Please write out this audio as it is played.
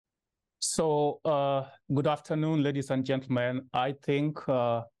Good afternoon, ladies and gentlemen. I think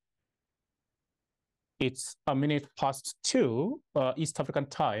it's 2:01 East African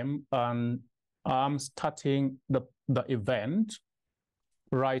time, and I'm starting the event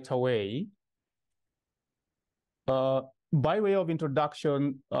right away. By way of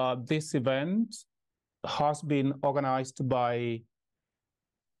introduction, this event has been organized by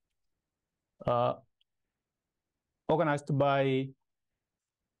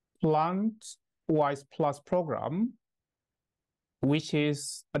Plant-Wise Plus program, which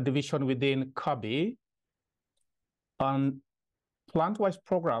is a division within CABI. And Plant-Wise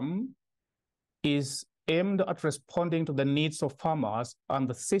program is aimed at responding to the needs of farmers and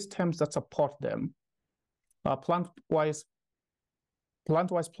the systems that support them. Plant-Wise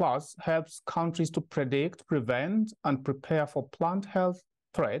Plus helps countries to predict, prevent, and prepare for plant health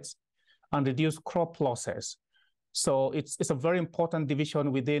threats and reduce crop losses. So it's a very important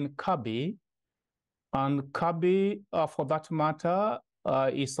division within CABI, and CABI, for that matter,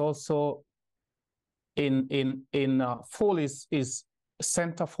 is also in full is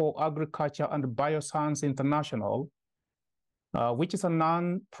Center for Agriculture and Bioscience International, which is a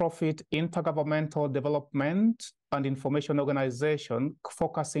non-profit intergovernmental development and information organization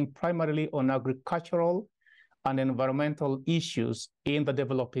focusing primarily on agricultural and environmental issues in the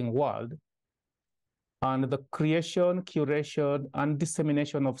developing world, and the creation, curation, and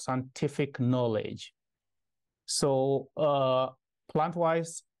dissemination of scientific knowledge. So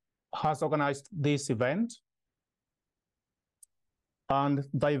Plant-Wise has organized this event, and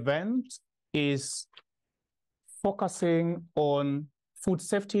the event is focusing on food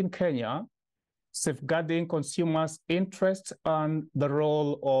safety in Kenya, safeguarding consumers' interests, and the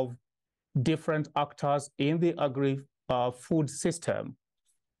role of different actors in the agri-food system.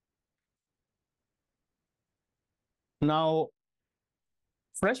 Now,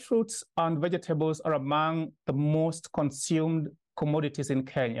 fresh fruits and vegetables are among the most consumed commodities in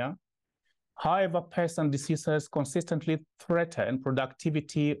Kenya. However, pests and diseases consistently threaten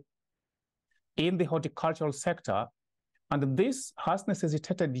productivity in the horticultural sector, and this has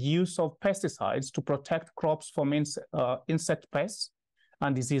necessitated use of pesticides to protect crops from insect pests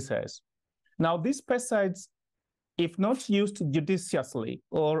and diseases. Now, these pesticides, if not used judiciously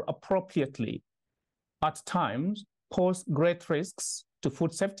or appropriately, at times pose great risks to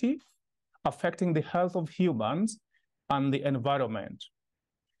food safety, affecting the health of humans and the environment.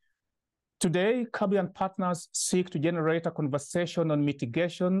 Today, CABI and partners seek to generate a conversation on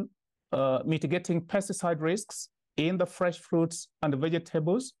mitigating pesticide risks in the fresh fruits and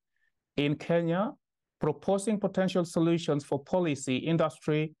vegetables in Kenya, proposing potential solutions for policy,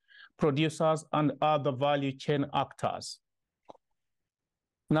 industry, producers, and other value chain actors.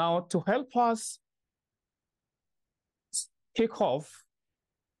 Now, to help us kick off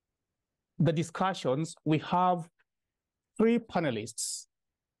the discussions, we have three panelists.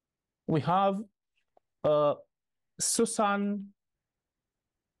 We have Susan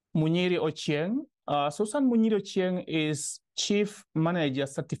Munyiri Ochieng. Susan Munyiri Ochieng is Chief Manager,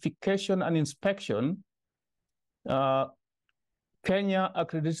 Certification and Inspection, Kenya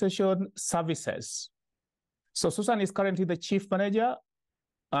Accreditation Services. So Susan is currently the Chief Manager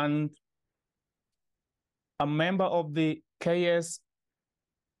and a member of the KS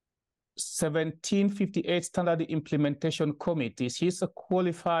 1758 Standard Implementation Committee. She's a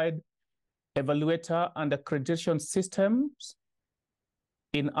qualified evaluator and accreditation systems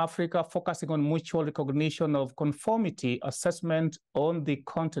in Africa, focusing on mutual recognition of conformity assessment on the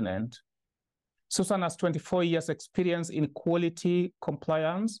continent. Susan has 24 years experience in quality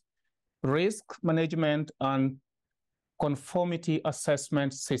compliance, risk management, and conformity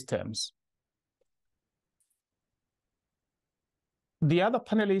assessment systems. The other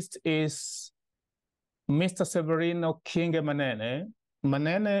panelist is Mr. Severino Kinge Manene.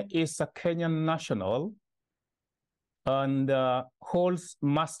 Manene is a Kenyan national and holds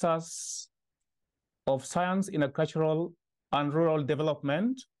Masters of Science in Agricultural and Rural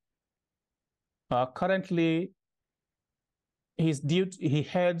Development. Currently, he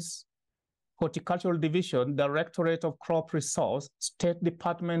heads Horticultural Division, Directorate of Crop Resource, State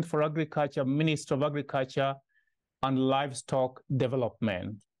Department for Agriculture, Ministry of Agriculture and Livestock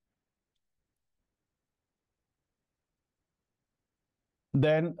Development.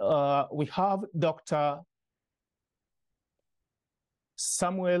 Then we have Dr.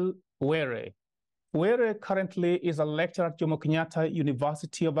 Samuel Were. Were currently is a lecturer at Jomo Kenyatta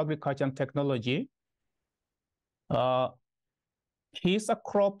University of Agriculture and Technology. He's a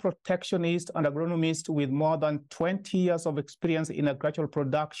crop protectionist and agronomist with more than 20 years of experience in agricultural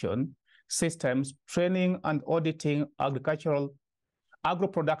production systems, training and auditing agricultural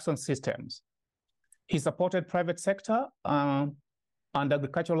agro-production systems. He supported private sector and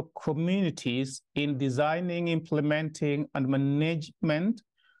agricultural communities in designing, implementing, and management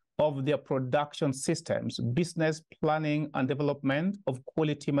of their production systems, business planning and development of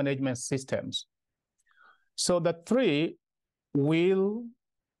quality management systems. So the three will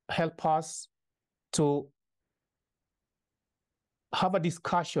help us to have a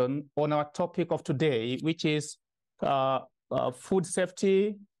discussion on our topic of today, which is food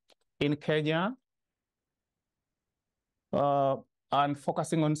safety in Kenya, and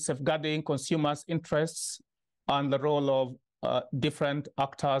focusing on safeguarding consumers' interests and the role of different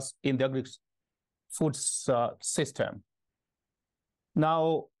actors in the agri-food system.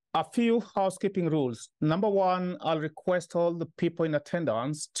 Now, a few housekeeping rules. Number one, I'll request all the people in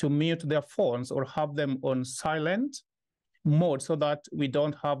attendance to mute their phones or have them on silent mode so that we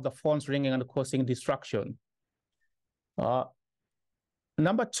don't have the phones ringing and causing distraction.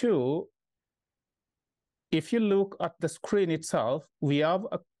 Number two, if you look at the screen itself, we have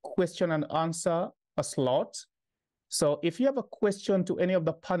a question and answer slot. So if you have a question to any of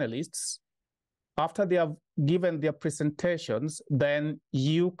the panelists, after they have given their presentations, then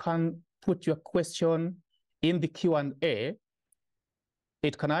you can put your question in the Q&A.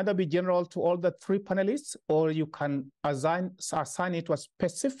 It can either be general to all the three panelists, or you can assign it to a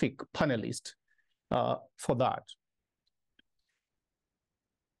specific panelist for that.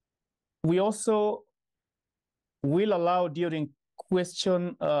 We also will allow during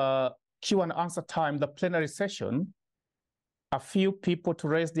question Q and answer time, the plenary session, a few people to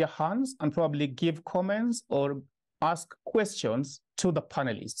raise their hands and probably give comments or ask questions to the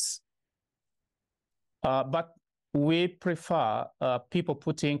panelists. But we prefer people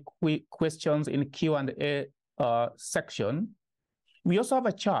putting questions in Q&A section. We also have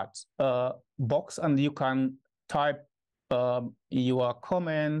a chat box, and you can type your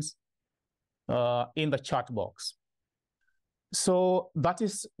comments in the chat box. So that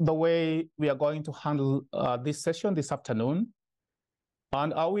is the way we are going to handle this session this afternoon.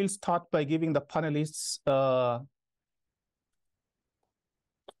 And I will start by giving the panelists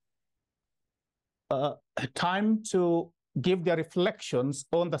time to give their reflections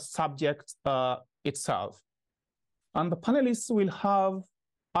on the subject itself. And the panelists will have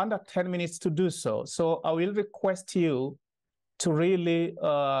under 10 minutes to do so. So I will request you to really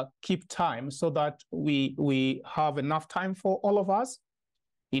keep time so that we have enough time for all of us,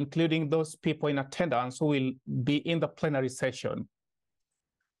 including those people in attendance who will be in the plenary session.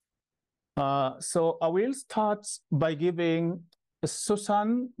 So I will start by giving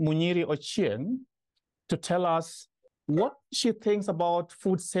Susan Munyiri Ochieng to tell us what she thinks about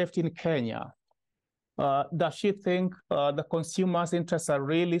food safety in Kenya. Does she think the consumers' interests are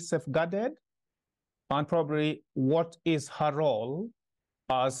really safeguarded? And probably what is her role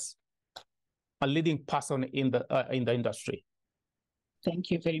as a leading person in the industry?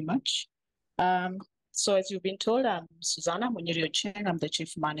 Thank you very much. So as you've been told, I'm Susanna Munyiri Ochieng. I'm the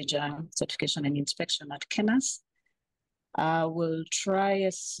Chief Manager, Certification and Inspection at KENAS. I will try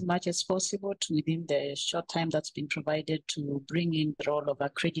as much as possible to, within the short time that's been provided, to bring in the role of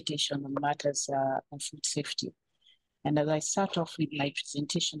accreditation on matters of food safety. And as I start off with my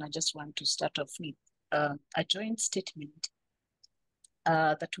presentation, I just want to start off with a joint statement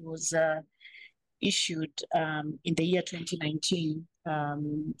that was issued in the year 2019,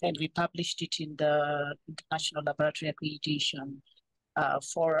 and we published it in the International Laboratory Accreditation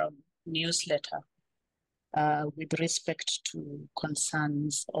Forum newsletter with respect to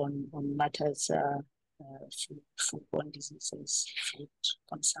concerns on matters foodborne diseases, food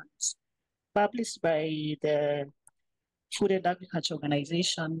concerns, published by the Food and Agriculture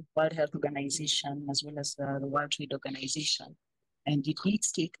Organization, World Health Organization, as well as the World Trade Organization. And it did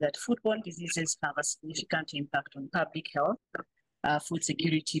state that foodborne diseases have a significant impact on public health, food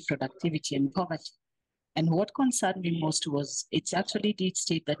security, productivity, and poverty. And what concerned me most was it actually did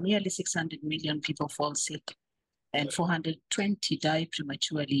state that nearly 600 million people fall sick and 420 die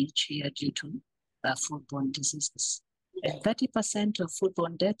prematurely each year due to foodborne diseases. And 30% of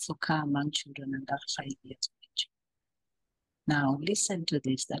foodborne deaths occur among children under 5 years of age. Now, listen to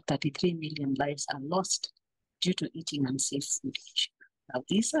this, that 33 million lives are lost due to eating unsafe food. Now,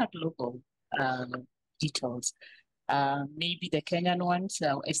 these are global details. Maybe the Kenyan ones,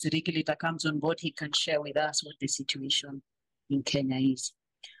 as the regulator comes on board, he can share with us what the situation in Kenya is.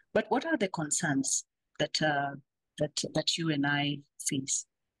 But what are the concerns that you and I face?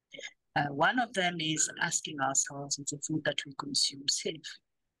 One of them is asking ourselves, is the food that we consume safe?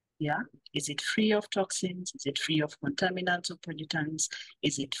 Yeah, is it free of toxins? Is it free of contaminants or pollutants?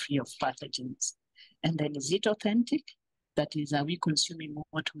 Is it free of pathogens? And then is it authentic? That is, are we consuming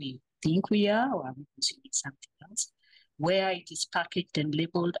what we think we are, or are we consuming something else? Where it is packaged and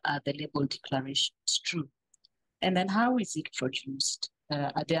labeled, are the label declarations true? And then how is it produced?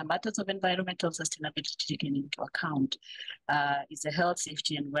 Are there matters of environmental sustainability taken into account? Is the health,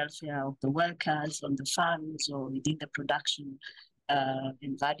 safety, and welfare of the workers on the farms or within the production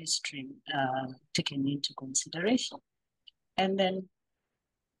and value stream taken into consideration? And then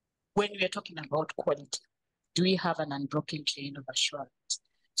when we are talking about quality, do we have an unbroken chain of assurance?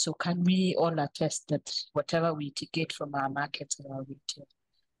 So can we all attest that whatever we get from our markets or our retail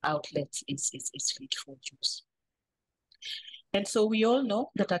outlets is fit for use? And so we all know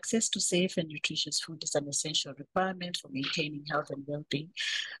that access to safe and nutritious food is an essential requirement for maintaining health and well-being.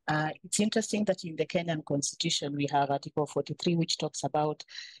 It's interesting that in the Kenyan Constitution, we have Article 43, which talks about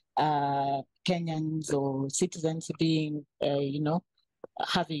Kenyans or citizens being,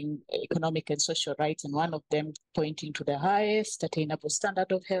 having economic and social rights, and one of them pointing to the highest attainable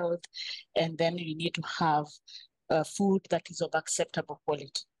standard of health. And then you need to have food that is of acceptable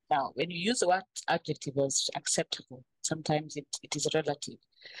quality. Now, when you use the word adjective as acceptable, sometimes it is relative,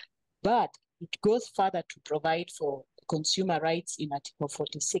 but it goes further to provide for consumer rights in Article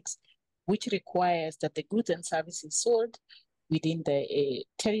 46, which requires that the goods and services sold within the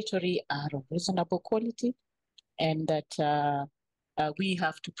territory are of reasonable quality, and that we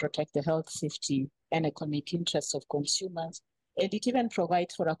have to protect the health, safety, and economic interests of consumers. And it even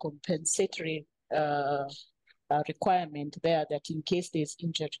provides for a compensatory requirement there, that in case there's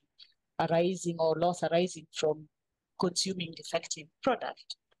injury arising or loss arising from consuming defective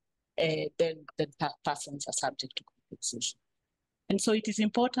product, then persons are subject to compensation. And so it is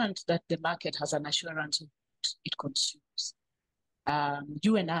important that the market has an assurance of what it consumes.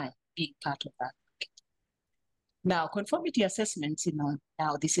 You and I being part of that. Now, conformity assessments,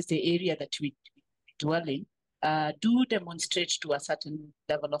 now this is the area that we dwell in, do demonstrate to a certain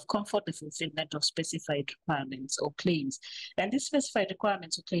level of comfort the fulfillment of specified requirements or claims. And these specified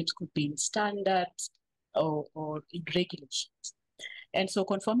requirements or claims could be in standards or in regulations. And so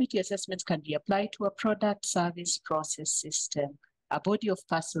conformity assessments can be applied to a product, service, process, system, a body of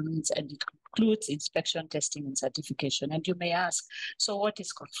persons, and it includes inspection, testing, and certification. And you may ask, so what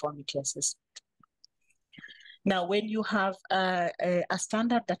is conformity assessment? Now, when you have a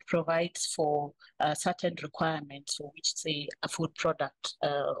standard that provides for certain requirements for which, say, a food product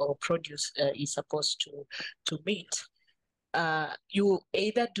or produce is supposed to meet, you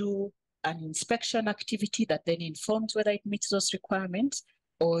either do an inspection activity that then informs whether it meets those requirements,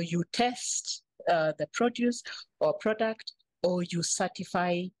 or you test the produce or product, or you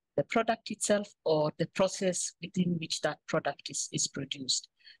certify the product itself or the process within which that product is produced.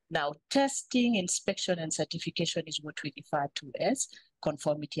 Now, testing, inspection, and certification is what we refer to as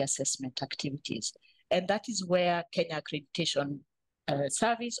conformity assessment activities. And that is where Kenya Accreditation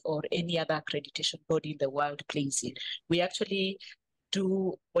Service or any other accreditation body in the world plays in. We actually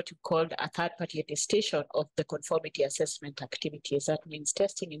do what you call a third-party attestation of the conformity assessment activities. That means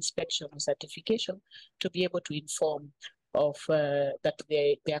testing, inspection, or certification to be able to inform of that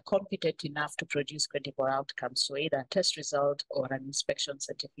they are competent enough to produce credible outcomes. So either a test result or an inspection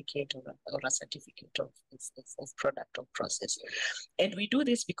certificate or a certificate of product or process. And we do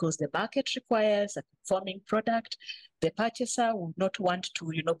this because the market requires a conforming product. The purchaser will not want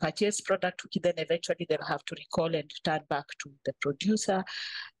to, purchase product which then eventually they'll have to recall and return back to the producer.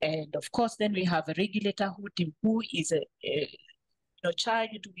 And of course, then we have a regulator who is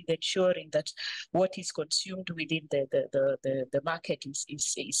charged with ensuring that what is consumed within the market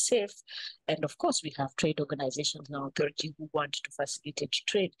is safe. And of course, we have trade organizations and authority who want to facilitate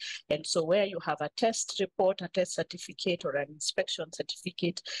trade. And so where you have a test report, a test certificate, or an inspection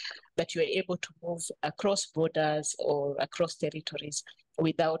certificate, that you are able to move across borders or across territories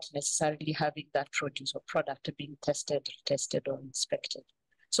without necessarily having that produce or product being tested or inspected.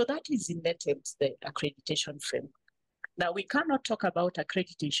 So that is in essence the accreditation framework. Now, we cannot talk about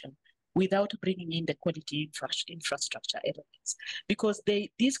accreditation without bringing in the quality infrastructure elements, because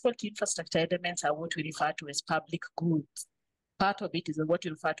these quality infrastructure elements are what we refer to as public goods. Part of it is what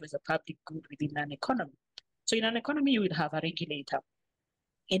we refer to as a public good within an economy. So in an economy, you will have a regulator.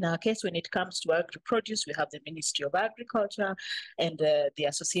 In our case, when it comes to agri-produce, we have the Ministry of Agriculture and the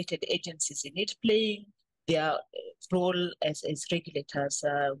associated agencies in it playing their role as regulators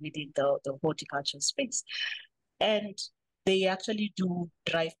within the horticultural space. And they actually do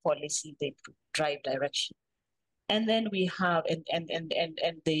drive policy, they drive direction. And then we have,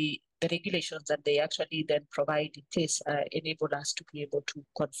 and the regulations that they actually then provide in place enable us to be able to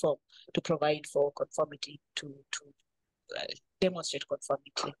conform, to provide for conformity, to demonstrate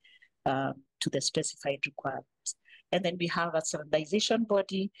conformity to the specified requirements. And then we have a standardization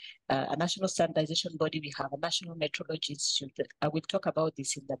body, a national standardization body. We have a national metrology institute. I will talk about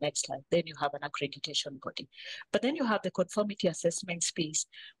this in the next slide. Then you have an accreditation body. But then you have the conformity assessment space,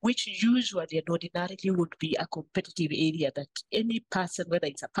 which usually and ordinarily would be a competitive area that any person, whether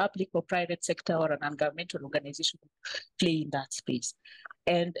it's a public or private sector or an non-governmental organization, would play in that space.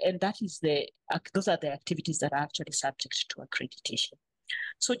 And that is those are the activities that are actually subject to accreditation.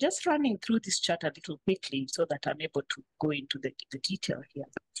 So just running through this chart a little quickly so that I'm able to go into the detail here.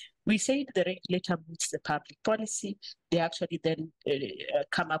 We said the regulator meets the public policy. They actually then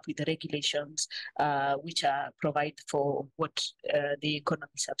come up with the regulations which provide for what the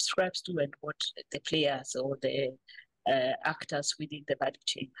economy subscribes to and what the players or the actors within the value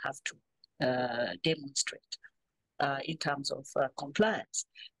chain have to demonstrate in terms of compliance.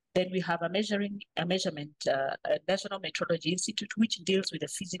 Then we have a measurement National Metrology Institute, which deals with the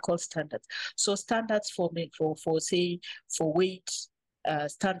physical standards. So standards for weight,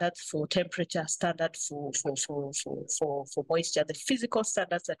 standards for temperature, standards for moisture, the physical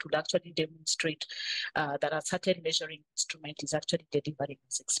standards that would actually demonstrate that a certain measuring instrument is actually delivering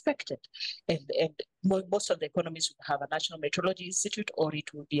as expected. And most of the economies will have a National Metrology Institute, or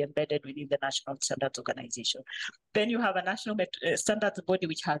it will be embedded within the National Standards Organization. Then you have a National Standards Body,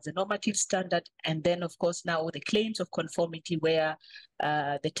 which has a normative standard, and then, of course, now the claims of conformity, where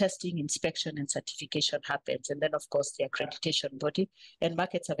the testing, inspection, and certification happens. And then, of course, the accreditation body, and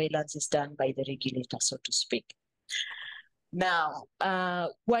market surveillance is done by the regulator, so to speak. Now,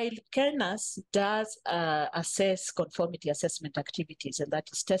 while KENAS does assess conformity assessment activities, and that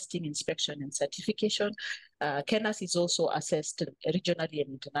is testing, inspection, and certification, KENAS is also assessed regionally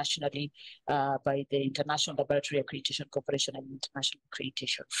and internationally by the International Laboratory Accreditation Corporation and International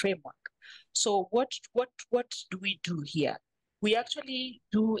Accreditation Framework. So what do we do here? We actually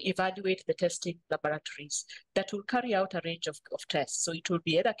do evaluate the testing laboratories that will carry out a range of tests. So it will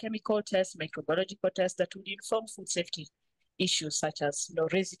be either chemical tests, microbiological tests that will inform food safety issues such as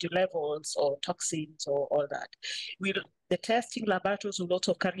residue levels or toxins or all that. The testing laboratories will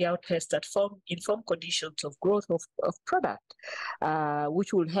also carry out tests that inform conditions of growth of product,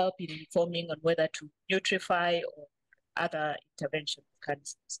 which will help in informing on whether to nutrify or other intervention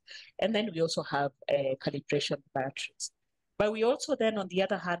mechanisms. And then we also have calibration laboratories. But we also then, on the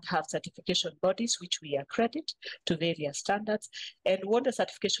other hand, have certification bodies which we accredit to various standards. And what the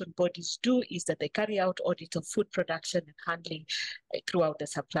certification bodies do is that they carry out audits of food production and handling throughout the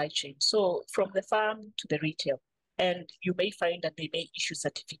supply chain. So from the farm to the retail. And you may find that they may issue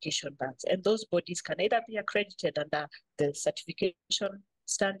certification bands. And those bodies can either be accredited under the certification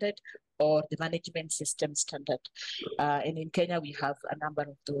standard or the management system standard. And in Kenya, we have a number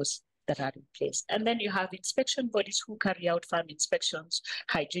of those that are in place. And then you have inspection bodies who carry out farm inspections,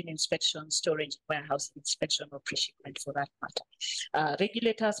 hygiene inspections, storage, warehouse inspection, or pre-shipment for that matter.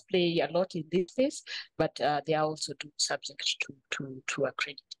 Regulators play a lot in this space, but they are also subject to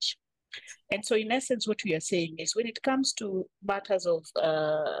accreditation. And so in essence, what we are saying is when it comes to matters of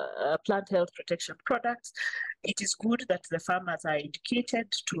plant health protection products, it is good that the farmers are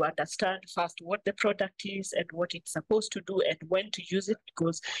educated to understand first what the product is and what it's supposed to do and when to use it,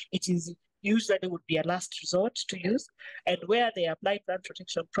 because it is usually would be a last resort to use. And where they apply plant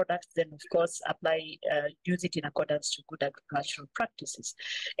protection products, then of course use it in accordance to good agricultural practices.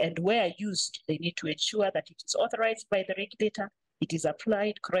 And where used, they need to ensure that it is authorized by the regulator, it is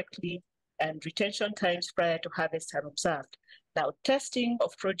applied correctly, and retention times prior to harvest are observed. Now, testing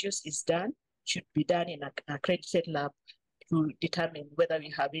of produce should be done in an accredited lab to determine whether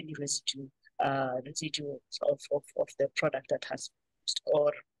we have any residues of the product that has been used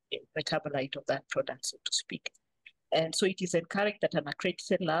or a metabolite of that product, so to speak. And so it is encouraged that an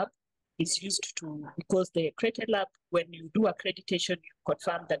accredited lab is used because the accredited lab, when you do accreditation, you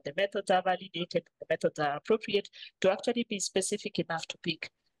confirm that the methods are validated, the methods are appropriate to actually be specific enough to pick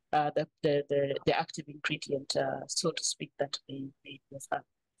the active ingredient, so to speak, that they have.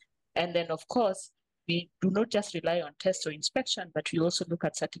 And then, of course, we do not just rely on test or inspection, but we also look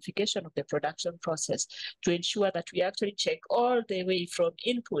at certification of the production process to ensure that we actually check all the way from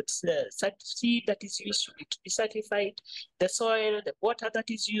inputs, the seed that is used to be certified, the soil, the water that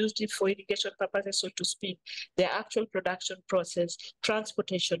is used for irrigation purposes, so to speak, the actual production process,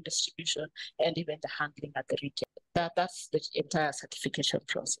 transportation, distribution, and even the handling at the retail. That's the entire certification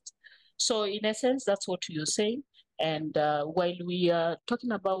process. So in essence, that's what you're saying. And while we are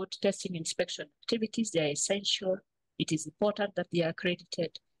talking about testing inspection activities, they are essential. It is important that they are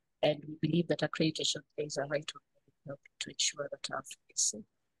accredited, and we believe that accreditation plays a right role to ensure that our food is safe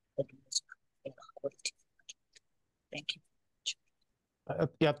and quality. Thank you.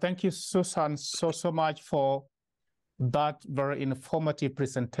 Yeah, thank you, Susan, so much for that very informative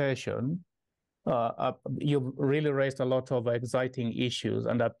presentation. You've really raised a lot of exciting issues,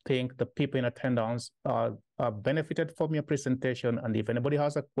 and I think the people in attendance are benefited from your presentation. And if anybody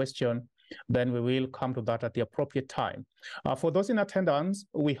has a question, then we will come to that at the appropriate time. For those in attendance,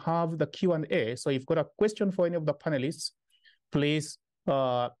 we have the Q&A. So if you've got a question for any of the panelists, please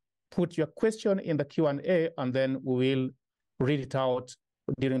put your question in the Q&A, and then we will read it out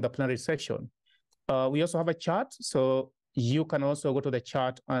during the plenary session. We also have a chat, so you can also go to the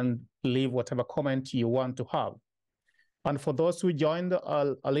chat and leave whatever comment you want to have. And for those who joined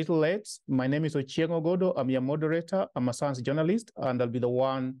a little late, my name is Ochieng Ogodo. I'm your moderator. I'm a science journalist, and I'll be the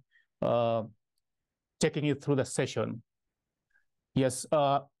one taking you through the session. Yes,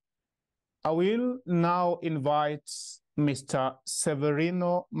 I will now invite Mr.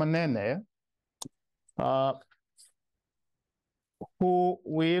 Severino Manene, who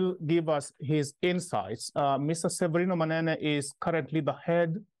will give us his insights. Mr. Severino Manene is currently the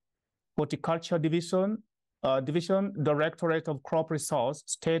head horticulture division, Directorate of Crop Resource,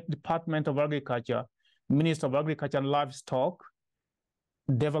 State Department of Agriculture, Minister of Agriculture and Livestock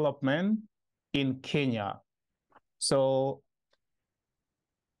Development in Kenya. So,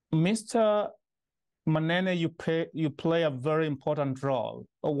 Mr. Manene, you play a very important role.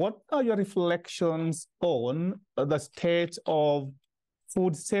 What are your reflections on the state of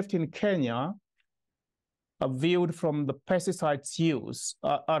food safety in Kenya, viewed from the pesticides use?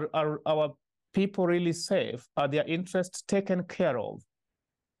 Are our people really safe? Are their interests taken care of?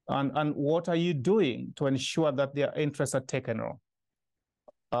 And what are you doing to ensure that their interests are taken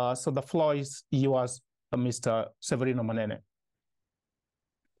of? So the floor is yours, Mr. Severino Manene.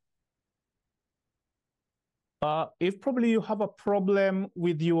 If probably you have a problem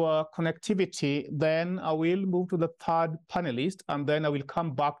with your connectivity, then I will move to the third panelist, and then I will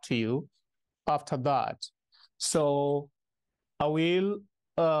come back to you after that. So I will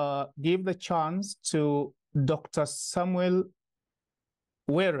give the chance to Dr. Samuel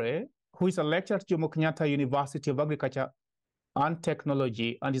Were, who is a lecturer at Jomo Kenyatta University of Agriculture and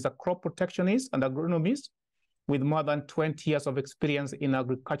Technology, and is a crop protectionist and agronomist with more than 20 years of experience in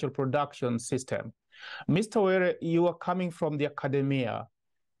agricultural production system. Mr. Were, you are coming from the academia.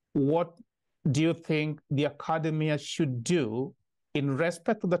 What do you think the academia should do in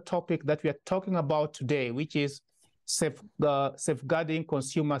respect to the topic that we are talking about today, which is safeguarding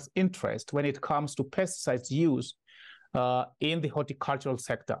consumers' interest when it comes to pesticides use in the horticultural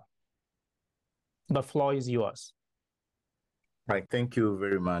sector? The floor is yours. Right, thank you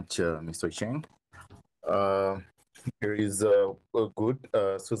very much, Mr. Cheng. Here is good.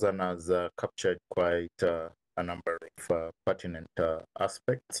 Susan has captured quite a number of pertinent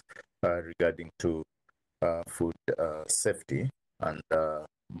aspects regarding to food safety, and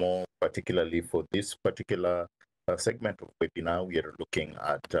more particularly for this particular segment of webinar, we are looking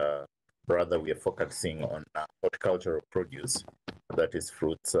at, rather we are focusing on horticultural produce, that is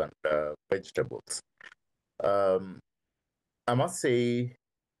fruits and vegetables. I must say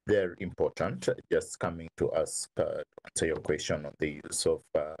they're important. Just coming to ask to answer your question on the use of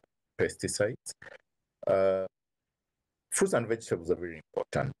pesticides. Fruits and vegetables are very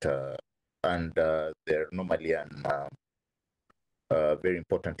important, and they're normally very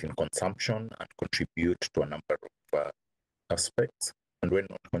important in consumption and contribute to a number of aspects. And when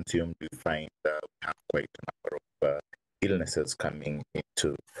not consumed, we find we have quite a number of illnesses coming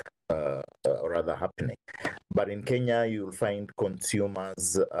into, or rather happening. But in Kenya, you'll find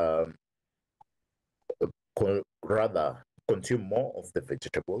consumers rather consume more of the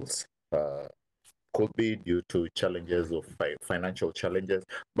vegetables. Could be due to challenges of financial challenges,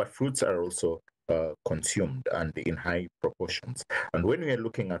 but fruits are also consumed and in high proportions. And when we are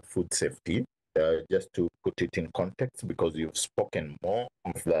looking at food safety, just to put it in context, because you've spoken more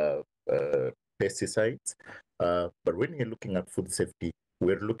of the pesticides, but when you're looking at food safety,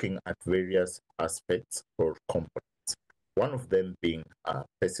 we're looking at various aspects or components. One of them being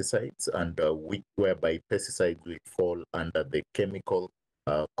pesticides, and whereby pesticides will fall under the chemical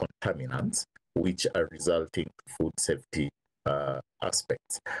contaminants, which are resulting in food safety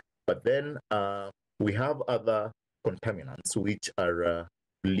aspects. But then we have other contaminants which are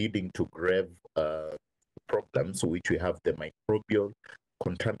leading to grave problems, which we have the microbial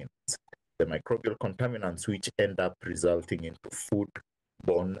contaminants. The microbial contaminants which end up resulting into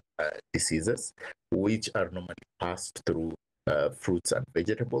food-borne diseases, which are normally passed through fruits and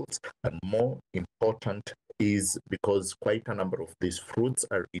vegetables. And more important is because quite a number of these fruits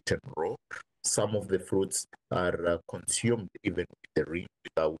are eaten raw. Some of the fruits are consumed even with the rind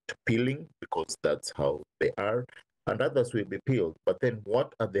without peeling, because that's how they are. and others will be peeled. But then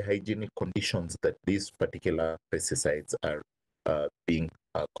what are the hygienic conditions that these particular pesticides are being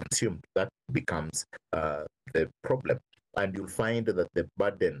consumed? That becomes the problem. And you'll find that the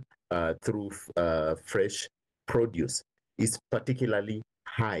burden through fresh produce is particularly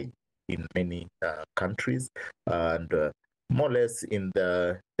high in many countries, and more or less in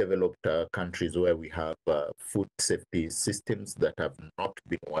the developed countries where we have food safety systems that have not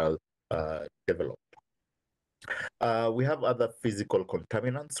been well developed. We have other physical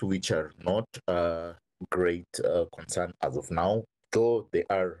contaminants which are not great concern as of now, though they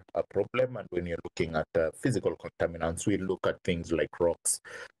are a problem. And when you're looking at physical contaminants, we look at things like rocks,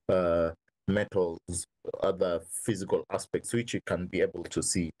 metals, other physical aspects which you can be able to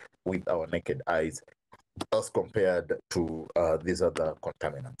see with our naked eyes as compared to these other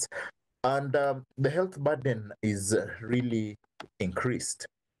contaminants. And the health burden is really increased.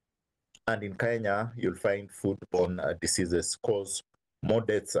 And in Kenya, you'll find foodborne diseases cause more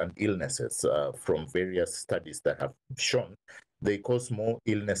deaths and illnesses from various studies that have shown they cause more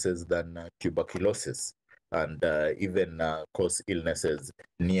illnesses than tuberculosis, and even cause illnesses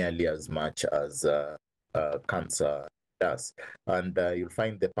nearly as much as cancer does. And you'll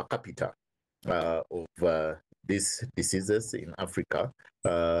find the per capita of these diseases in Africa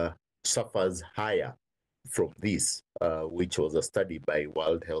suffers higher from this, which was a study by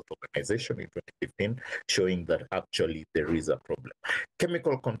World Health Organization in 2015, showing that actually there is a problem.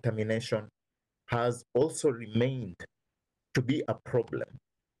 Chemical contamination has also remained to be a problem,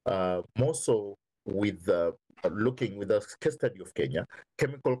 more so with looking with the case study of Kenya.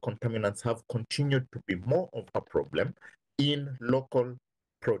 Chemical contaminants have continued to be more of a problem in local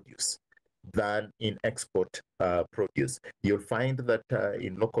produce than in export produce. You'll find that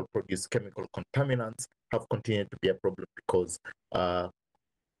in local produce, chemical contaminants have continued to be a problem because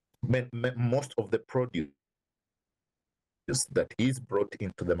most of the produce that is brought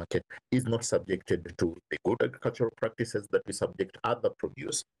into the market is not subjected to the good agricultural practices that we subject other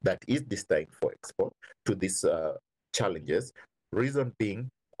produce that is destined for export to these challenges. Reason being,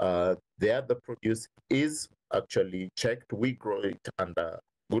 the other produce is actually checked. We grow it under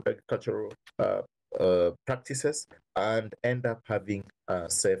good agricultural practices and end up having a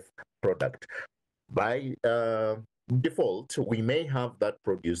safe product. By default, we may have that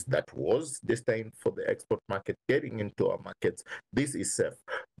produce that was destined for the export market getting into our markets. This is safe.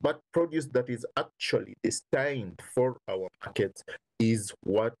 But produce that is actually destined for our markets is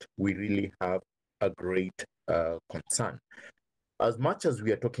what we really have a great concern. As much as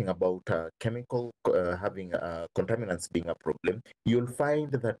we are talking about chemical having contaminants being a problem, you'll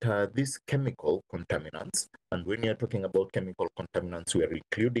find that these chemical contaminants, and when you're talking about chemical contaminants, we are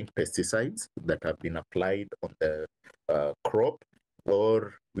including pesticides that have been applied on the crop,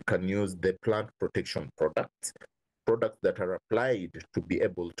 or we can use the plant protection products that are applied to be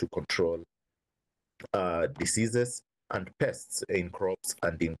able to control diseases and pests in crops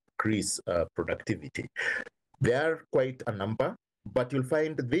and increase productivity. There are quite a number, but you'll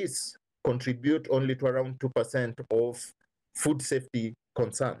find this contribute only to around 2% of food safety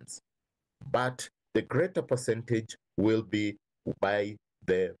concerns. But the greater percentage will be by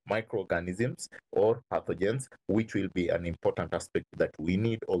the microorganisms or pathogens, which will be an important aspect that we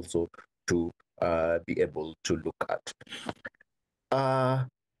need also to be able to look at.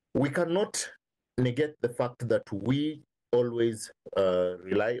 We cannot negate the fact that we always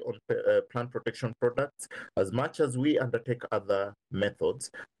rely on plant protection products as much as we undertake other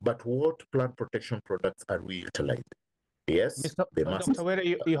methods. But what plant protection products are we utilizing? Yes, they must. Dr. Were,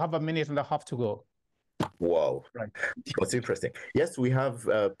 you have 1.5 minutes to go. Wow, right. That's interesting. Yes, we have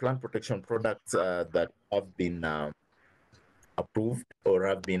plant protection products that have been approved or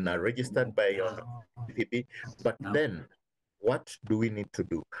have been registered by PPP. But then, what do we need to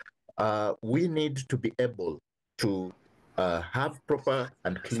do? We need to be able to have proper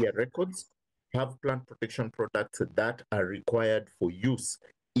and clear records, have plant protection products that are required for use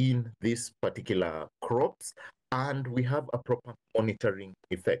in these particular crops, and we have a proper monitoring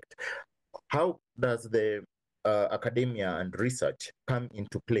effect. How does the academia and research come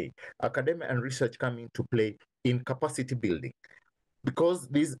into play? Academia and research come into play in capacity building, because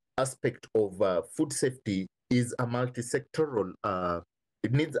this aspect of food safety is a multi-sectoral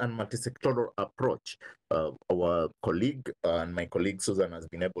it needs a multi-sectoral approach. Our colleague and my colleague Susan has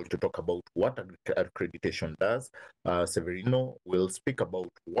been able to talk about what accreditation does. Severino will speak about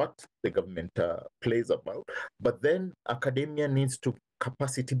what the government plays about. But then academia needs to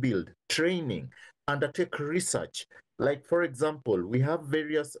capacity build, training, undertake research. Like, for example, we have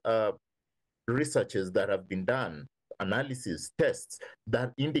various researches that have been done analysis tests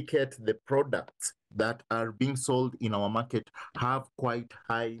that indicate the products that are being sold in our market have quite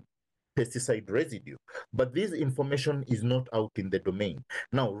high pesticide residue, but this information is not out in the domain.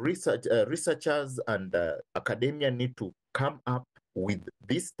 Now, researchers and academia need to come up with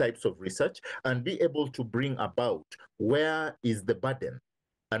these types of research and be able to bring about where is the burden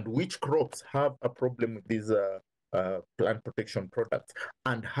and which crops have a problem with these plant protection products,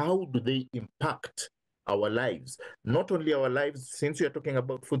 and how do they impact our lives. Not only our lives, since we are talking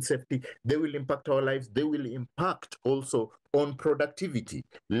about food safety, they will impact our lives. They will impact also on productivity,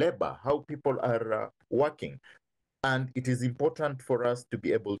 labor, how people are working. And it is important for us to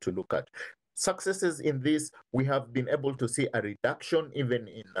be able to look at successes in this. We have been able to see a reduction even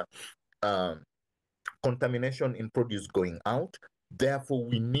in contamination in produce going out. Therefore,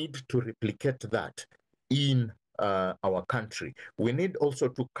 we need to replicate that in our country. We need also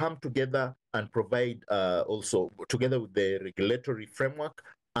to come together and provide also together with the regulatory framework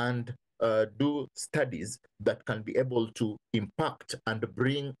and do studies that can be able to impact and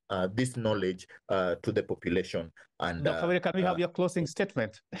bring this knowledge to the population and Dr. Were, can we have your closing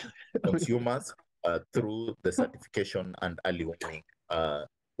statement? Consumers through the certification and early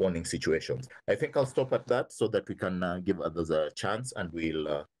warning situations. I think I'll stop at that so that we can give others a chance, and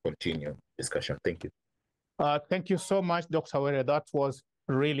we'll continue discussion. Thank you. Thank you so much, Dr. Were. That was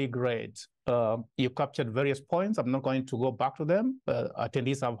really great. You captured various points. I'm not going to go back to them.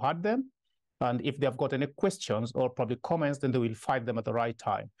 Attendees have heard them. And if they've got any questions or probably comments, then they will find them at the right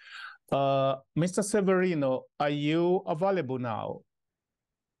time. Mr. Severino, are you available now?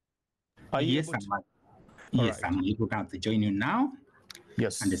 Yes, I'm able to join you now.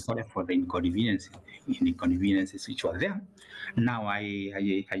 Yes. And sorry for the inconveniences which were there. Now,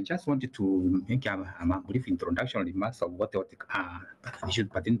 I just wanted to make a brief introduction remarks of what issues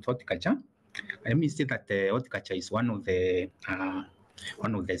pertaining to horticulture. Let me say that horticulture is one of the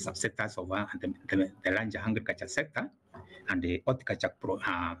subsectors of the larger agriculture sector, and the horticulture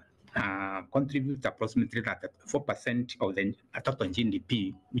contributes approximately 4% of the total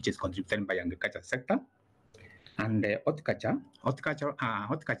GDP, which is contributed by agriculture sector. And horticulture,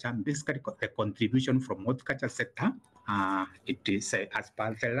 basically the contribution from horticulture sector, it is as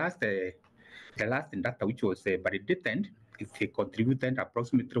per the last data which was validated, it contributed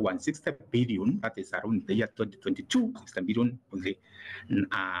approximately 160 billion, that is around the year 2022, 60 billion of the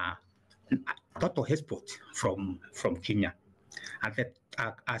total export from Kenya. And that,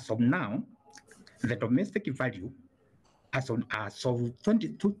 as of now, the domestic value as of 2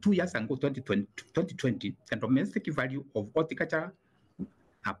 years ago, 2020, the domestic value of horticulture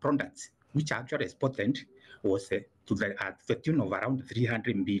products, which are actually exported, was to the tune of around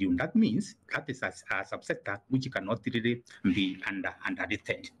 300 billion. That means that is a subsector which cannot really be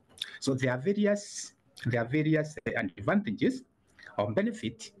underrated. So there are various advantages or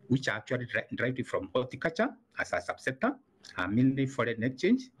benefits which are actually derived from horticulture as a subsector, mainly foreign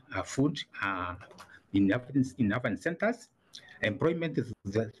exchange, food, in urban centers, employment of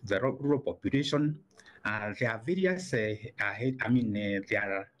the rural population. There are various, there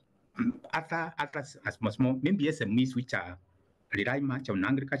are other small, maybe SMEs which are rely much on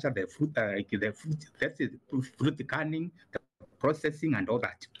agriculture, the fruit canning, the processing, and all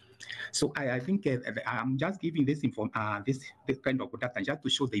that. So I think I'm just giving this kind of data just to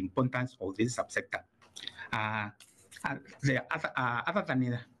show the importance of this subsector. Other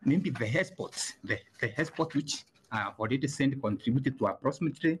than maybe the exports, the export which already contributed to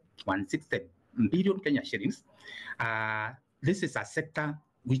approximately 160 billion Kenya shillings. This is a sector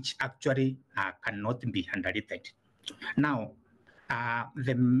which actually cannot be underrated. Now,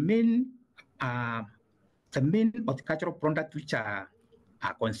 the main horticultural products which are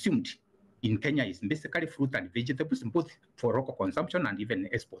consumed in Kenya is basically fruit and vegetables, both for local consumption and even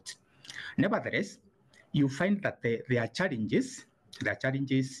export. Nevertheless, you find that there are challenges.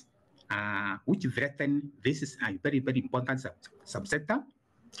 Which threaten. This is a very, very important subsector,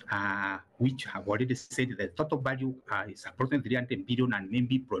 which have already said the total value is approximately 300 billion and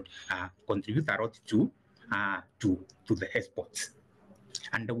maybe contribute a lot to the exports.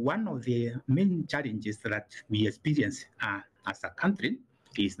 And one of the main challenges that we experience as a country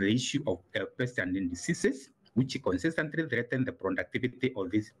is the issue of pests and diseases, which consistently threaten the productivity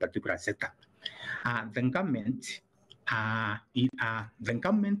of this particular sector. The government,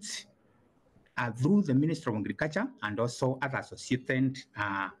 through the Ministry of Agriculture and also other associated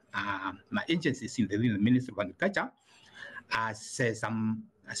agencies in the Ministry of Agriculture, has some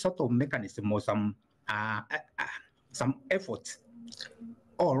sort of mechanism or some efforts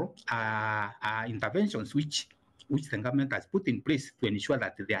or interventions which the government has put in place to ensure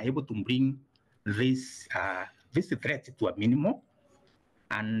that they are able to bring this this threat to a minimum.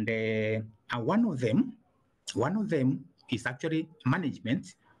 And one of them is actually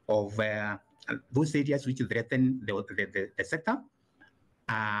management of those areas which threaten the sector,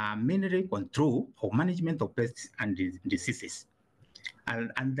 mainly control or management of pests and diseases.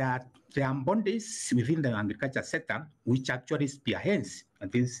 And that there are bodies within the agriculture sector which actually spearheads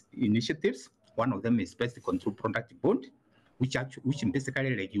these initiatives. One of them is Pest Control Product Board, which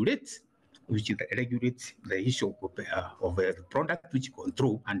basically regulates the issue of the product which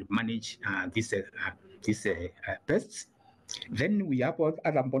control and manage these pests. Then we have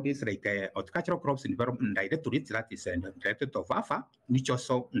other bodies like the Horticultural Crops Environment Directorate, that is the Directorate of AFA, which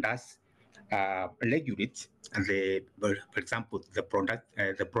also does regulate for example,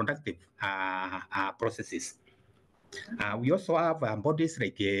 the productive processes. We also have bodies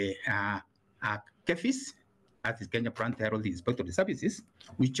like CABI, that is Kenya Plant Health Inspectory Services,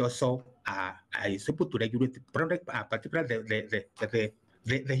 which also is able to regulate the product, particularly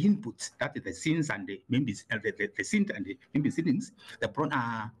the inputs, that is the sins and the sins and the maybe seedlings, the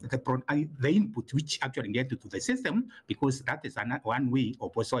input which actually get to the system, because that is one way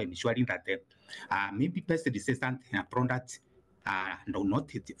of also ensuring that maybe pest-resistant products do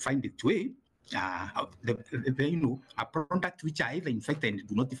not find its way. A product which are either infected and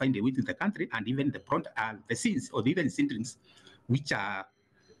do not find their way to the country, and even the seeds or even seedlings which are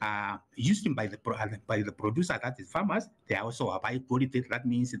used by the producer, that is farmers, they are also of high quality. That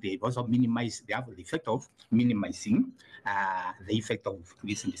means they also they have the effect of minimizing the effect of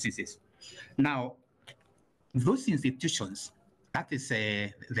these diseases. Now, those institutions, that is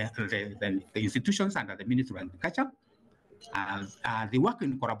the institutions under the Ministry of Agriculture, they work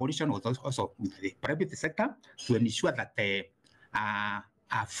in collaboration with also with the private sector to ensure that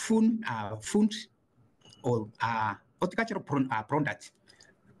food or horticultural products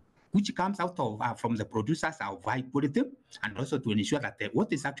which comes out of from the producers are of high quality, and also to ensure that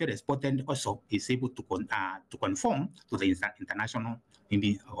what is actually exported also is able to conform to the international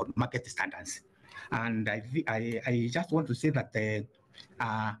market standards. And I just want to say that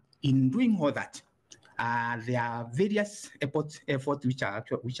in doing all that, there are various efforts which are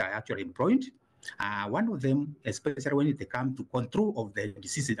actually employed. One of them, especially when it comes to control of the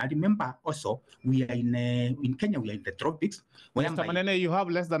diseases. I remember also we are in Kenya, we are in the tropics. Mr. Manene, you have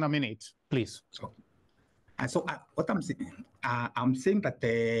less than a minute, please. So what I'm saying that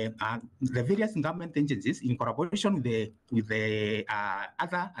the various government agencies, in collaboration with the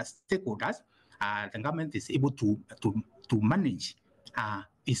other stakeholders, the government is able to manage.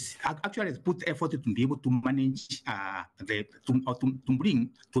 Is actually put effort to be able to manage to bring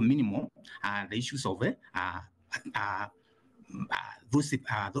to a minimum the issues of those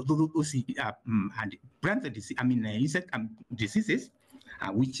insect diseases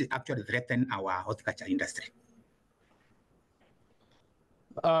which actually threaten our horticulture industry.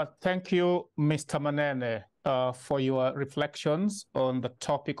 Thank you, Mr. Manene, for your reflections on the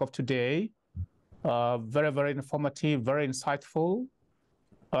topic of today. Very, very informative, very insightful.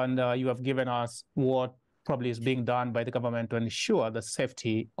 And you have given us what probably is being done by the government to ensure the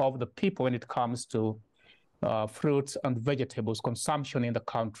safety of the people when it comes to fruits and vegetables consumption in the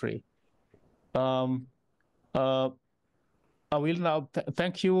country. I will now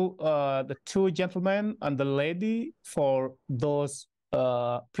thank you, the two gentlemen and the lady, for those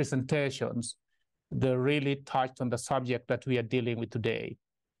presentations. They really touched on the subject that we are dealing with today.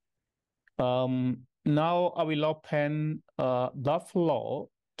 Now I will open the floor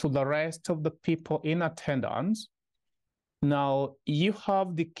to the rest of the people in attendance. Now you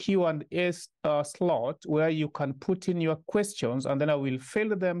have the Q&A slot where you can put in your questions, and then I will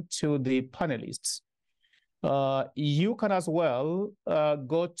fill them to the panelists. You can as well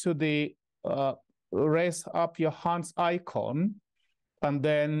go to the raise up your hands icon, and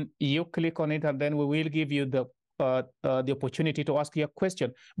then you click on it, and then we will give you the opportunity to ask your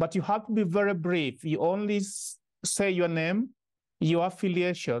question. But you have to be very brief. You only say your name, your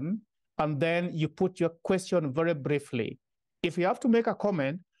affiliation, and then you put your question very briefly. If you have to make a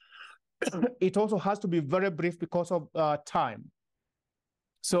comment, it also has to be very brief because of time.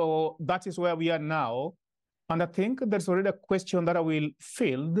 So that is where we are now. And I think there's already a question that I will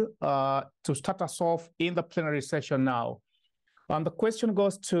field to start us off in the plenary session now. And the question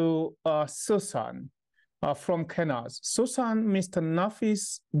goes to Susan from Kenas. Susan, Mr.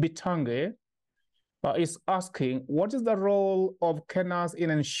 Nafis Bitange is asking, what is the role of Kenas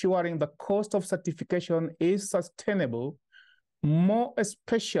in ensuring the cost of certification is sustainable, more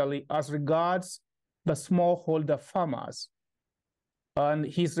especially as regards the smallholder farmers? And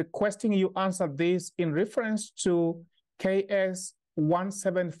he's requesting you answer this in reference to KS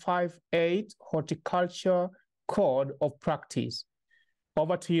 1758 Horticulture code of practice?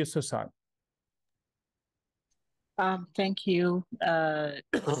 Over to you, Susan. Thank you,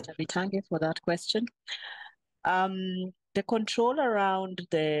 Mr. Bitange, for that question. The control around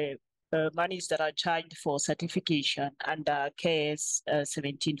the monies that are charged for certification under KS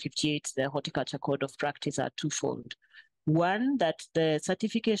 1758, the Horticulture Code of Practice, are twofold. One, that the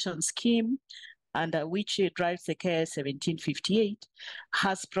certification scheme under which it drives the KS 1758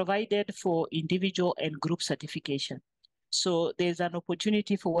 has provided for individual and group certification. So there's an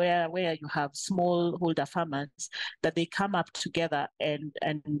opportunity for where you have smallholder farmers that they come up together and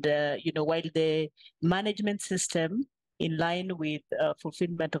while the management system in line with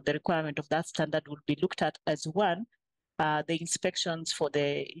fulfillment of the requirement of that standard will be looked at as one, the inspections for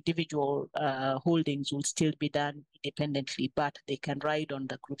the individual holdings will still be done independently, but they can ride on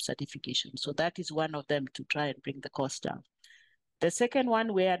the group certification. So that is one of them to try and bring the cost down. The second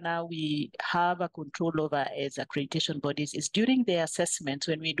one, where now we have a control over as accreditation bodies, is during the assessment.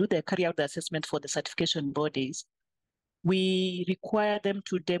 When we carry out the assessment for the certification bodies, we require them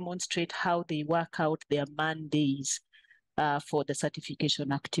to demonstrate how they work out their man days for the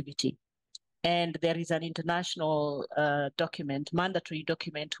certification activity. And there is an international mandatory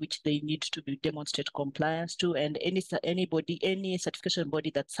document, which they need to demonstrate compliance to. And any certification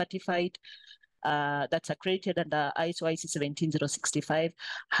body that's certified, that's accredited under ISO IC 17065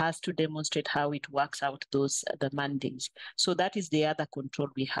 has to demonstrate how it works out the mandates. So that is the other control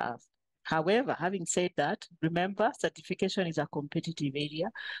we have. However, having said that, remember, certification is a competitive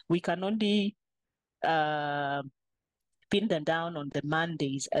area. We can only pin them down on the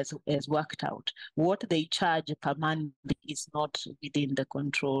mandates as worked out. What they charge per mandate is not within the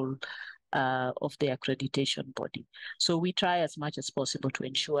control of the accreditation body. So we try as much as possible to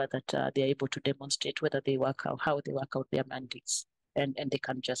ensure that they're able to demonstrate whether they work out, how they work out their mandates, and they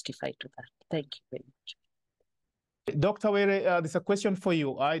can justify to that. Thank you very much. Dr. Were, there's a question for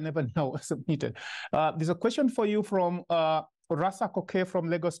you. I never know submitted. There's a question for you from Rasa Koke from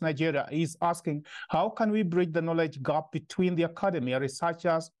Lagos, Nigeria. He's asking, how can we bridge the knowledge gap between the academia,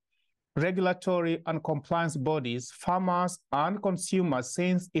 researchers, regulatory and compliance bodies, farmers, and consumers,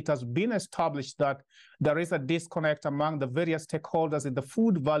 since it has been established that there is a disconnect among the various stakeholders in the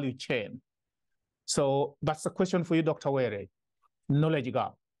food value chain? So that's a question for you, Dr. Were. Knowledge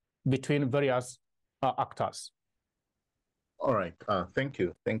gap between various actors. All right. Thank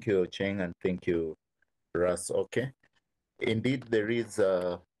you. Thank you, Cheng, and thank you, Ras. Okay. Indeed, there is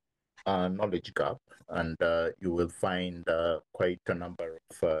a knowledge gap, and you will find quite a number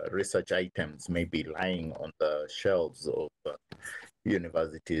of research items maybe lying on the shelves of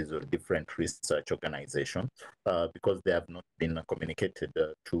universities or different research organizations because they have not been communicated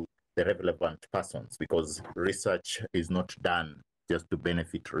to the relevant persons, because research is not done just to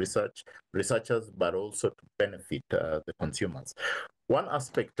benefit researchers, but also to benefit the consumers. One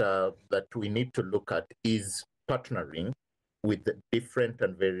aspect that we need to look at is partnering with different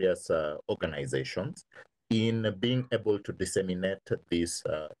and various organizations in being able to disseminate this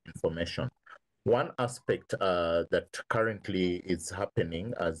information. One aspect that currently is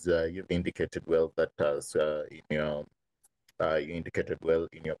happening, as you've indicated well, that as you indicated well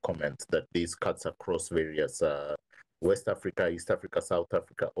in your comments, that this cuts across various West Africa, East Africa, South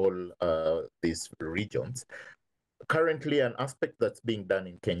Africa, all these regions. Currently, an aspect that's being done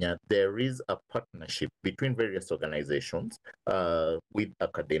in Kenya, there is a partnership between various organizations with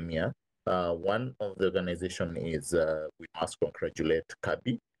academia. One of the organization is, we must congratulate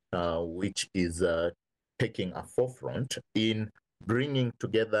CABI, which is taking a forefront in bringing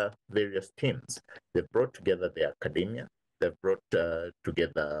together various teams. They've brought together the academia, they've brought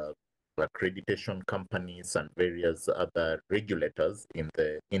together accreditation companies and various other regulators in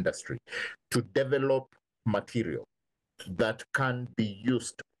the industry to develop material that can be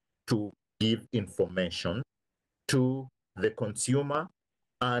used to give information to the consumer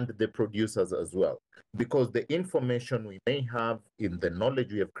and the producers as well. Because the information we may have in the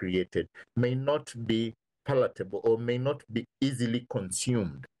knowledge we have created may not be palatable or may not be easily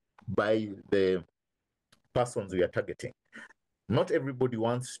consumed by the persons we are targeting. Not everybody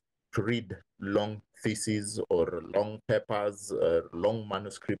wants to read long theses or long papers, long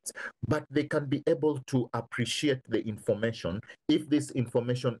manuscripts, but they can be able to appreciate the information if this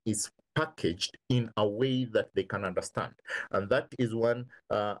information is packaged in a way that they can understand. And that is one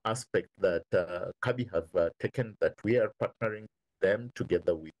aspect that CABI have taken, that we are partnering them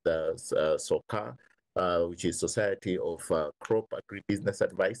together with SOCA, which is Society of Crop Agribusiness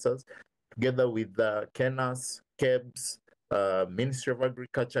Advisors, together with KENAS, KEBS, Ministry of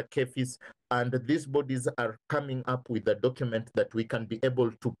Agriculture, KEFIS, and these bodies are coming up with a document that we can be able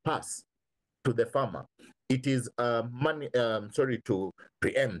to pass to the farmer. It is money. Sorry to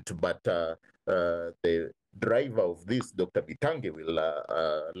preempt, but the driver of this, Dr. Bitange, will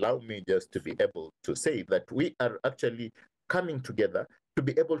allow me just to be able to say that we are actually coming together to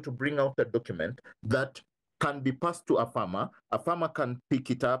be able to bring out a document that can be passed to a farmer. A farmer can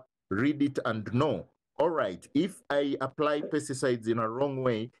pick it up, read it, and know, all right, if I apply pesticides in a wrong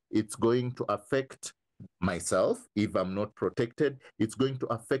way, it's going to affect myself. If I'm not protected, it's going to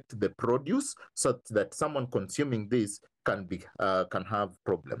affect the produce, so that someone consuming this can have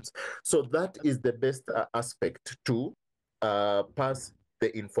problems. So that is the best aspect to pass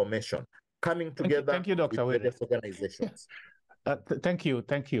the information, coming together. Thank you, Dr. with various organizations. Thank you.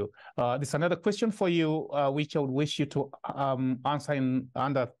 There's another question for you, which I would wish you to answer in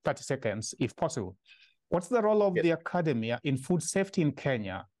under 30 seconds, if possible. What's the role of the academia in food safety in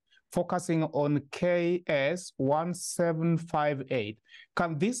Kenya, focusing on KS 1758?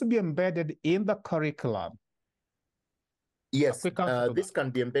 Can this be embedded in the curriculum? Yes, this can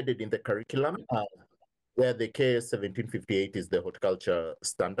be embedded in the curriculum, where the KS 1758 is the horticulture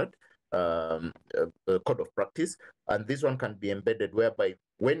standard code of practice, and this one can be embedded whereby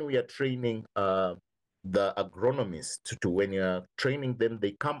when we are training the agronomists when you are training them, they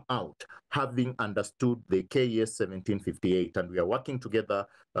come out having understood the KS 1758, and we are working together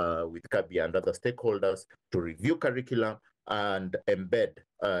with CABI and other stakeholders to review curriculum and embed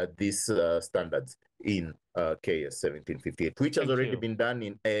these standards in KS 1758, which has already been done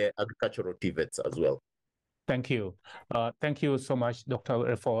in agricultural TVETs as well. Thank you. Thank you so much,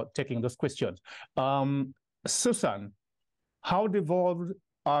 Dr. for taking those questions. Susan, how devolved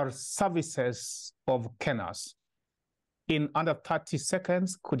are services of KENAS? In under 30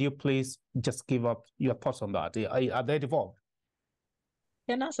 seconds, could you please just give up your thoughts on that? Are they devolved?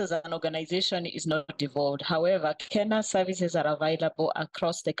 KENAS as an organization is not devolved. However, KENAS services are available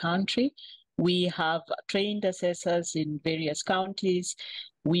across the country. We have trained assessors in various counties.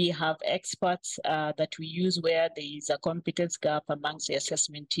 We have experts that we use where there is a competence gap amongst the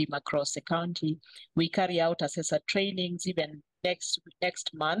assessment team across the county. We carry out assessor trainings. Even next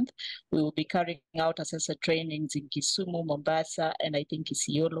month, we will be carrying out assessor trainings in Kisumu, Mombasa, and I think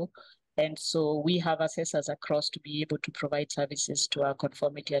Isiolo. And so we have assessors across to be able to provide services to our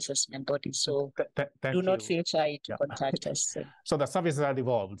conformity assessment bodies. So do not feel shy to contact us. So the services are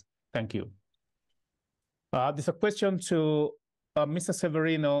devolved. Thank you. There's a question to Mr.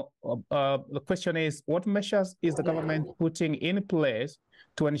 Severino. The question is, what measures is the government putting in place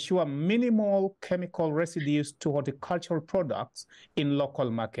to ensure minimal chemical residues to horticultural products in local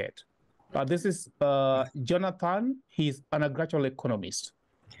market? This is Jonathan. He's an agricultural economist.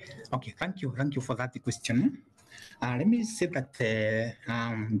 Okay, thank you. Thank you for that question. Let me say that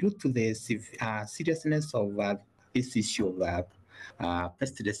due to the seriousness of this issue of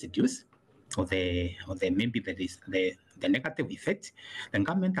pest residues, or maybe the negative effect, the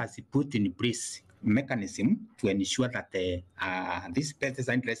government has put in place mechanism to ensure that these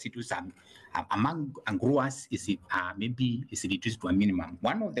pesticide residues among growers is reduced to a minimum.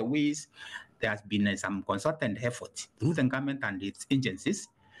 One of the ways there has been some consultant effort through the government and its agencies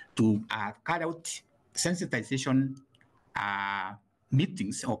to carry out sensitization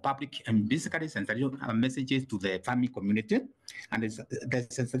meetings or public and basically sensitization messages to the farming community. And the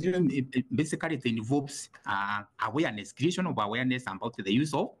sensitization basically involves awareness, creation of awareness about the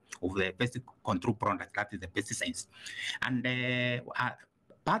use of the pest control product, that is the pesticides. And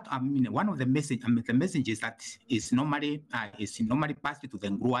one of the messages that is normally passed to the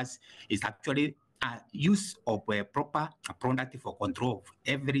growers is actually use of a proper product for control of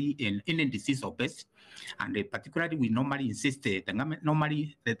any disease or pest. And particularly, we normally insist, the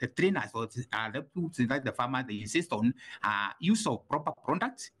trainers or the farmers, they insist on use of proper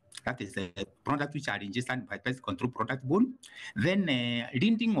products. That is the product which are registered by pest control product board. Then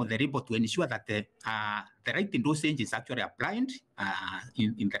reading on the label to ensure that the right dosage is actually applied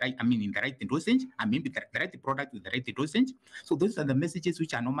in the right dosage, and maybe the right product with the right dosage. So those are the messages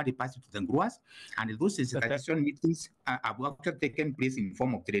which are normally passed to the growers, and those sensitization meetings have actually taken place in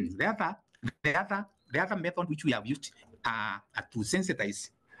form of training. The other method which we have used to sensitize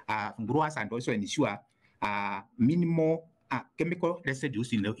growers and also ensure minimal chemical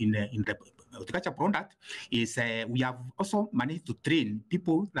residues in the horticulture product is we have also managed to train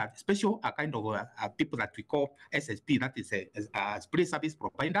people that special kind of people that we call SSP, that is spray service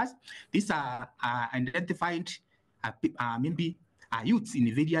providers. These are identified maybe youths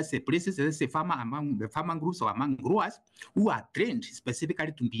in various places, let's say among the farmer groups or among growers who are trained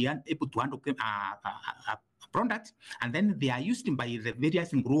specifically to be able to handle product, and then they are used by the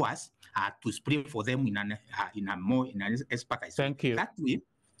various growers to spray for them in an expertise. Thank you.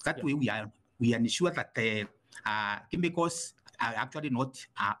 That way we ensure that chemicals are actually not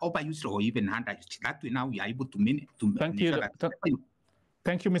overused or even underused. That way now we are able to ensure that.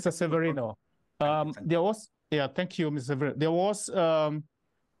 Thank you, Mr. Severino. There was, thank you, Mr. Severino. There was,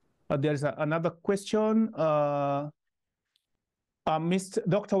 there's another question.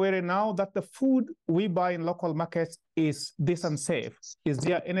 Dr. Were, now that the food we buy in local markets is this unsafe, is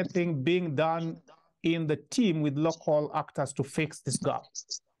there anything being done in the team with local actors to fix this gap?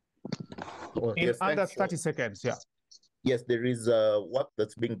 Well, in yes, under 30 seconds, Yes, there is work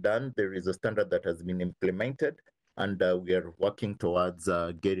that's being done. There is a standard that has been implemented, and we are working towards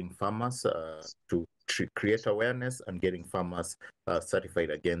getting farmers to create awareness and getting farmers certified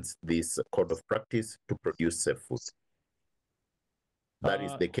against this code of practice to produce safe food. That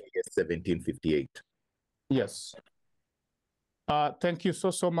is the KS 1758. Yes. Thank you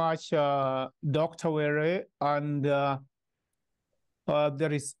so much, Dr. Were. And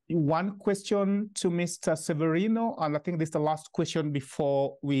there is one question to Mr. Severino, and I think this is the last question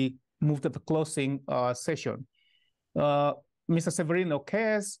before we move to the closing session. Mr. Severino,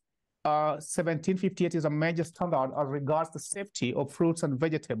 KS 1758 is a major standard as regards the safety of fruits and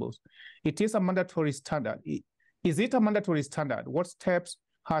vegetables. It is a mandatory standard. Is it a mandatory standard? What steps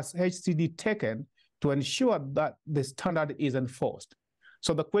has HCD taken to ensure that the standard is enforced?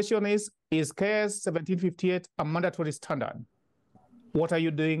 So the question is KS 1758 a mandatory standard? What are you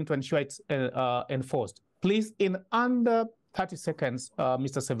doing to ensure it's enforced? Please, in under 30 seconds,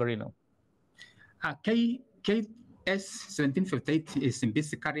 Mr. Severino. KS 1758 is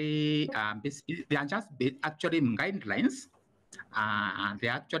basically, they are just actually guidelines. They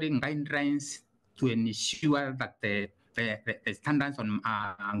are actually guidelines to ensure that the standards on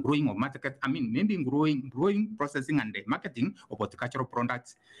growing of market, maybe growing, processing, and the marketing of horticultural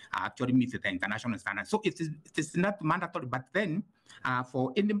products actually meets the international standards. So it is not mandatory, but then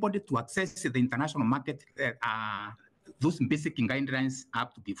for anybody to access the international market, those basic guidelines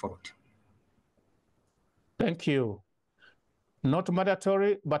have to be followed. Thank you. Not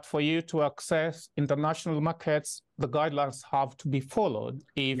mandatory, but for you to access international markets, the guidelines have to be followed.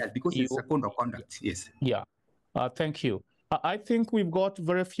 Yes, because it's a code of conduct, yes. Yeah, thank you. I think we've got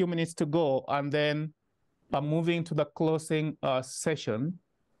very few minutes to go, and then moving to the closing session.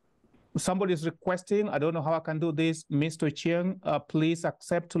 Somebody is requesting, I don't know how I can do this, Mr. Chiang, please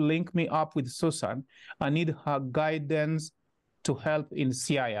accept to link me up with Susan. I need her guidance to help in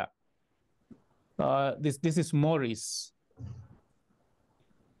CIA. This is Maurice.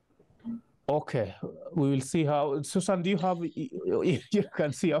 Okay, we will see how. Susan, do you have, you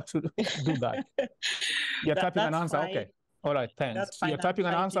can see how to do that. You're typing an answer, fine. Okay. All right, thanks. That's fine. You're typing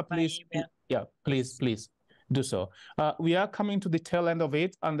an answer, please. Yeah, please do so. We are coming to the tail end of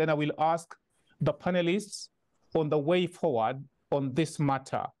it, and then I will ask the panelists on the way forward on this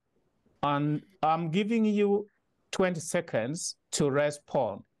matter. And I'm giving you 20 seconds to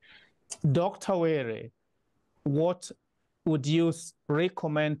respond. Dr. Were, what would you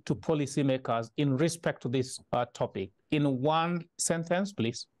recommend to policymakers in respect to this topic? In one sentence,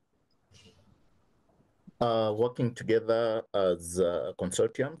 please. Working together as a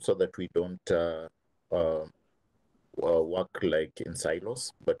consortium so that we don't work like in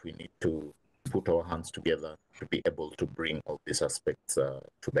silos, but we need to put our hands together to be able to bring all these aspects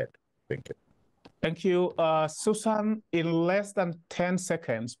to bed. Thank you. Thank you. Susan, in less than 10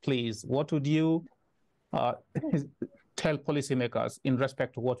 seconds, please, what would you tell policymakers in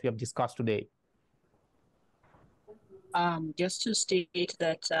respect to what we have discussed today? Just to state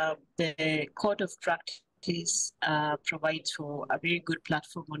that the code of practice provides for a very good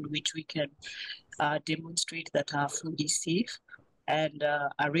platform on which we can demonstrate that our food is safe, and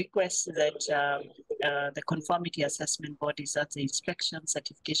a request that the conformity assessment bodies, that's the inspection,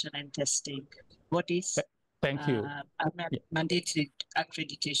 certification, and testing bodies, thank you, mandated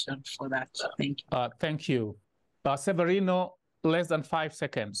accreditation for that. Thank you. Thank you. Severino, less than 5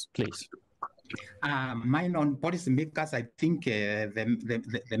 seconds, please. Mine on policymakers, I think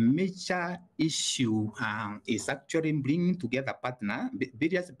the major issue is actually bringing together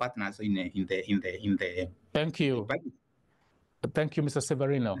various partners in the. Thank you. Thank you, Mr.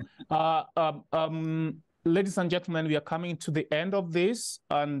 Severino. Ladies and gentlemen, we are coming to the end of this,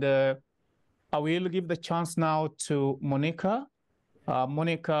 and I will give the chance now to Monica.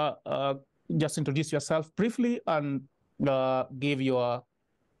 Monica, just introduce yourself briefly and give your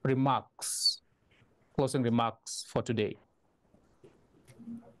remarks, closing remarks for today.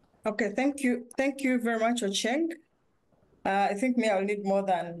 Okay, thank you. Thank you very much, Ocheng. I think I'll need more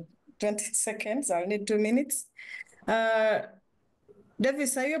than 20 seconds. I'll need 2 minutes.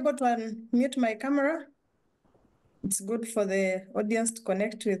 Davis, are you able to unmute my camera? It's good for the audience to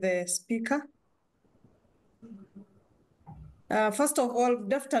connect with the speaker. First of all,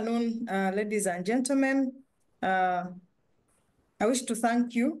 good afternoon, ladies and gentlemen. I wish to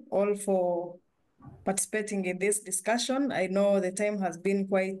thank you all for participating in this discussion. I know the time has been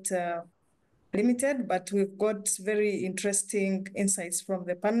quite limited, but we've got very interesting insights from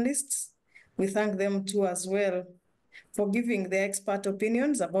the panelists. We thank them too as well for giving their expert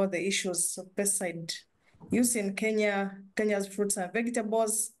opinions about the issues of pesticide use in Kenya's fruits and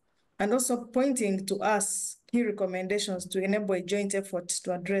vegetables, and also pointing to us key recommendations to enable a joint effort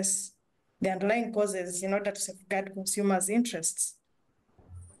to address the underlying causes in order to safeguard consumers' interests.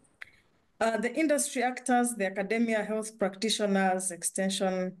 The industry actors, the academia, health practitioners,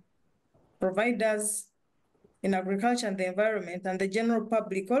 extension providers in agriculture and the environment, and the general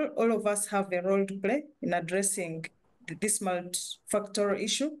public, all of us have a role to play in addressing this multifactorial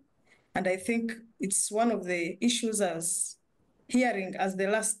issue. And I think it's one of the issues as hearing as the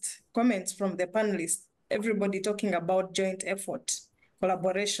last comments from the panelists, everybody talking about joint effort,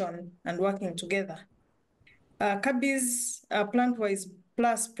 collaboration, and working together. CABI's Plant-Wise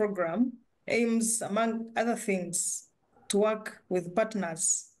Plus program aims, among other things, to work with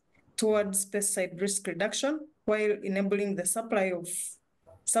partners towards pesticide risk reduction while enabling the supply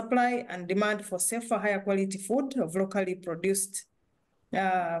and demand for safer, higher quality food of locally produced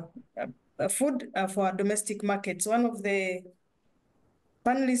food for our domestic markets. One of the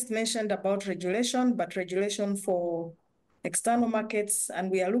panelists mentioned about regulation, but regulation for external markets,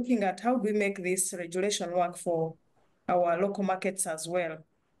 and we are looking at how do we make this regulation work for our local markets as well.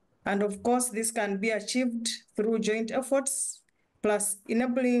 And of course, this can be achieved through joint efforts, plus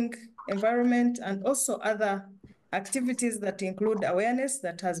enabling environment and also other activities that include awareness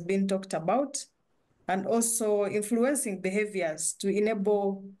that has been talked about, and also influencing behaviors to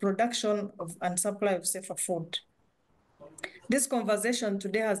enable production of and supply of safer food. This conversation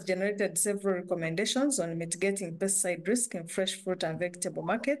today has generated several recommendations on mitigating pesticide risk in fresh fruit and vegetable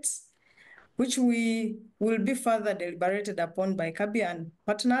markets, which we will be further deliberated upon by CABI and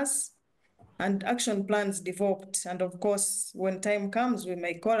partners, and action plans developed. And of course, when time comes, we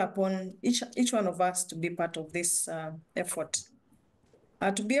may call upon each one of us to be part of this effort.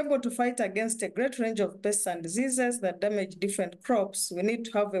 To be able to fight against a great range of pests and diseases that damage different crops, we need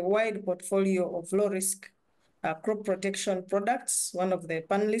to have a wide portfolio of low-risk crop protection products. One of the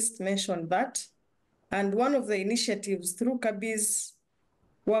panelists mentioned that. And one of the initiatives through CABI's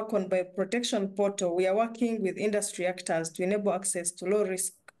work on bioprotection portal, we are working with industry actors to enable access to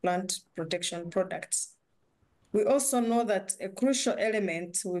low-risk plant protection products. We also know that a crucial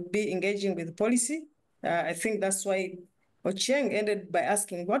element will be engaging with policy. I think that's why Ochieng ended by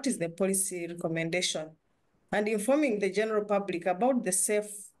asking, what is the policy recommendation? And informing the general public about the safe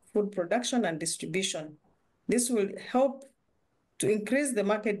food production and distribution. This will help to increase the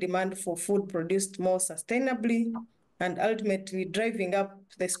market demand for food produced more sustainably and ultimately driving up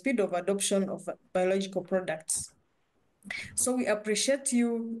the speed of adoption of biological products. So we appreciate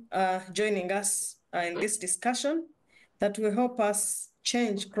you joining us in this discussion that will help us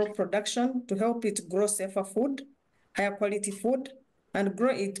change crop production to help it grow safer food, higher quality food, and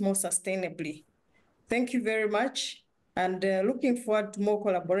grow it more sustainably. Thank you very much, and looking forward to more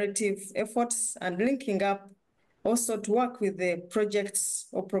collaborative efforts and linking up also to work with the projects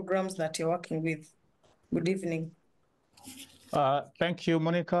or programs that you're working with. Good evening. Thank you,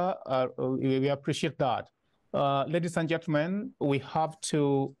 Monica. We appreciate that. Ladies and gentlemen, we have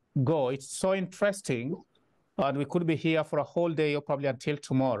to go. It's so interesting, and we could be here for a whole day or probably until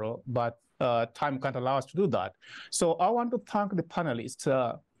tomorrow, but time can't allow us to do that. So I want to thank the panelists,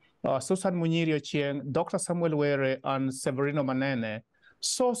 Susan Munyiri-Ochieng, Dr. Samuel Were, and Severino Manene,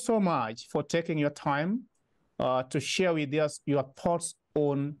 so much for taking your time to share with us your thoughts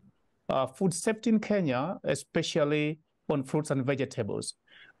on food safety in Kenya, especially on fruits and vegetables.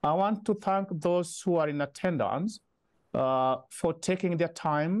 I want to thank those who are in attendance for taking their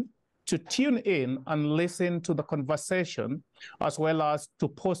time to tune in and listen to the conversation, as well as to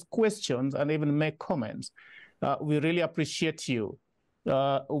post questions and even make comments. We really appreciate you.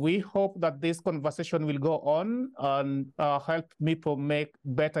 We hope that this conversation will go on and help people make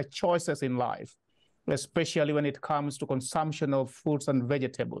better choices in life, especially when it comes to consumption of fruits and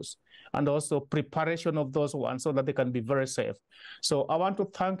vegetables, and also preparation of those ones so that they can be very safe. So I want to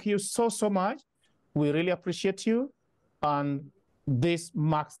thank you so much. We really appreciate you. And this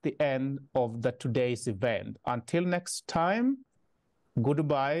marks the end of today's event. Until next time,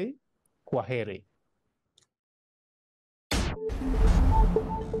 goodbye, kwaheri.